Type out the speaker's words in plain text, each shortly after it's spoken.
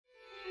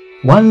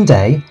One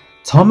day,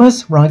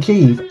 Thomas,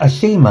 Rajiv,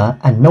 Ashima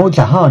and Noor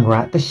Jahan were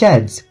at the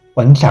sheds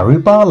when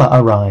Charubala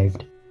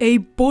arrived. A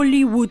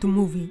Bollywood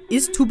movie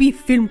is to be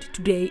filmed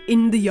today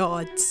in the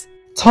yards.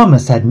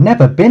 Thomas had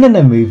never been in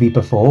a movie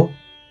before,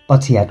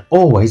 but he had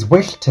always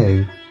wished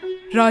to.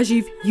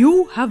 Rajiv,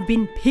 you have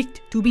been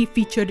picked to be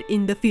featured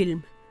in the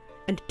film.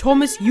 And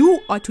Thomas, you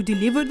are to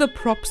deliver the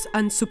props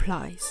and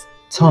supplies.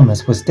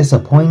 Thomas was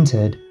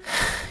disappointed.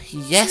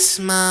 Yes,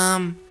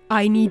 Mom.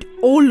 I need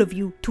all of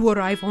you to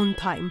arrive on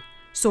time,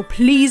 so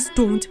please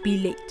don't be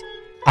late.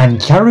 And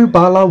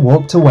Charubala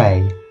walked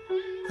away.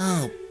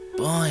 Oh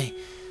boy,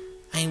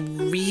 I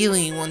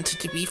really wanted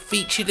to be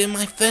featured in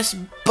my first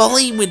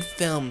Bollywood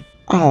film.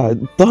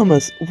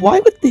 Thomas,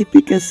 why would they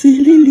pick a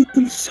silly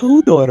little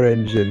Sodor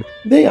engine?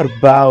 They are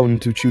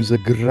bound to choose a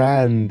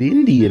grand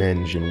Indian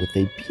engine with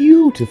a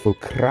beautiful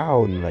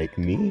crown like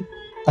me.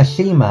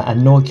 Ashima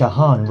and Noor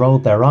Jahan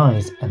rolled their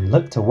eyes and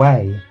looked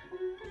away.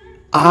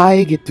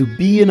 I get to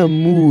be in a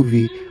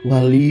movie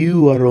while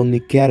you are only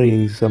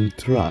carrying some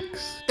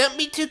trucks. Don't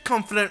be too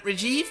confident,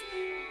 Rajiv.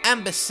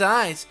 And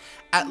besides,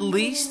 at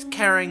least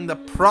carrying the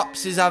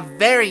props is a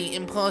very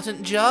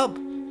important job.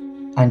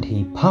 And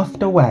he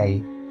puffed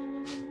away.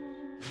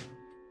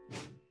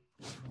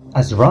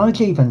 As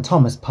Rajiv and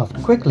Thomas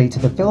puffed quickly to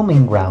the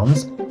filming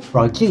grounds,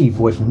 Rajiv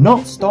would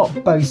not stop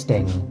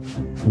boasting.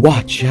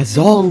 Watch as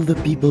all the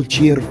people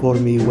cheer for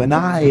me when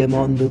I am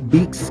on the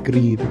big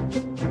screen.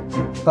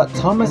 But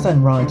Thomas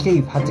and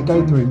Rajiv had to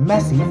go through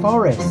messy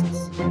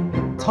forests.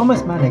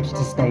 Thomas managed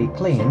to stay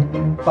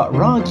clean, but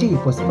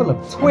Rajiv was full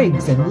of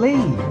twigs and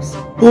leaves.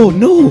 Oh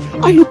no,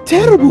 I look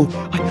terrible.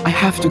 I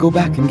have to go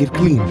back and get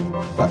clean.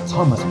 But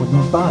Thomas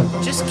wouldn't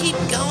budge. Just keep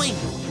going.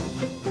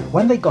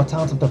 When they got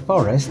out of the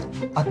forest,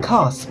 a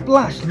car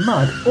splashed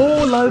mud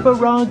all over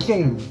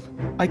Rajiv.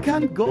 I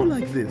can't go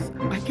like this.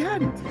 I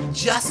can't.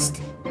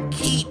 Just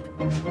keep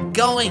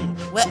going.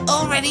 We're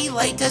already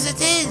late as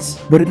it is.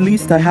 But at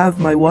least I have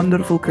my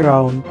wonderful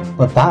crown.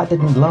 But that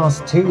didn't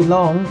last too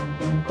long.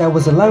 There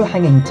was a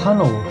low-hanging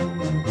tunnel.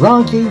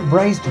 Rajiv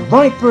raced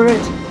right through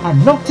it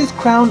and knocked his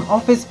crown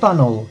off his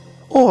funnel.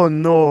 Oh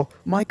no,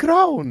 my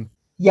crown!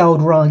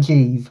 Yelled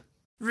Rajiv.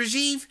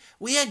 Rajiv,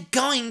 we are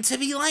going to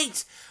be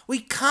late. We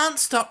can't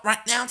stop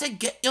right now to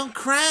get your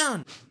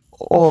crown.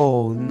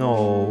 Oh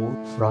no.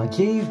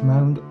 Rajiv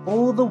moaned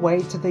all the way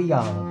to the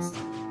yards.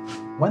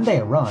 When they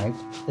arrived,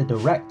 the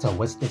director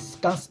was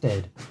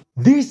disgusted.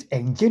 This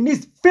engine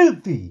is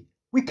filthy.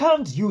 We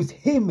can't use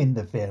him in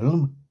the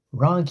film.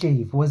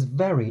 Rajiv was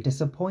very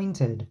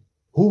disappointed.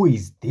 Who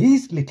is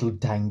this little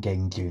tank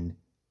engine?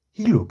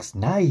 He looks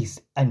nice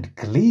and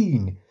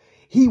clean.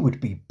 He would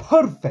be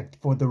perfect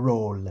for the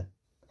role.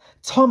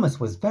 Thomas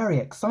was very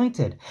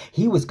excited.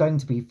 He was going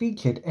to be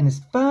featured in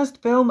his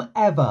first film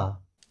ever.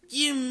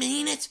 You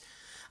mean it?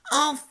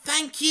 Oh,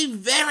 thank you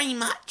very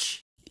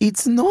much.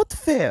 It's not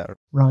fair.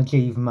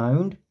 Rajiv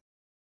moaned.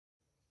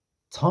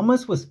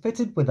 Thomas was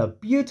fitted with a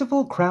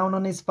beautiful crown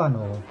on his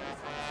funnel.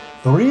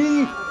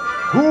 3,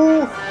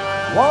 2, 1,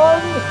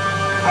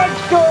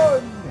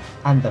 action!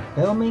 And the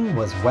filming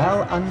was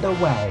well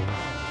underway.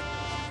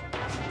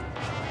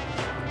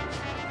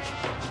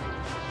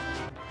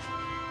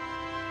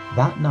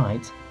 That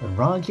night, when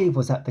Rajiv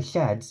was at the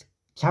sheds,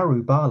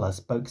 Charubala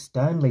spoke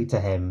sternly to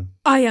him.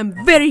 I am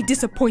very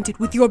disappointed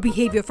with your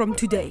behavior from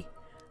today.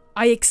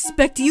 I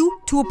expect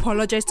you to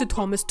apologize to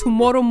Thomas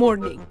tomorrow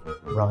morning.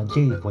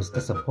 Rajiv was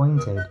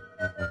disappointed.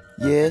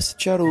 Yes,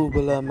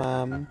 Charubala,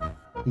 ma'am,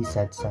 he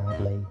said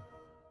sadly.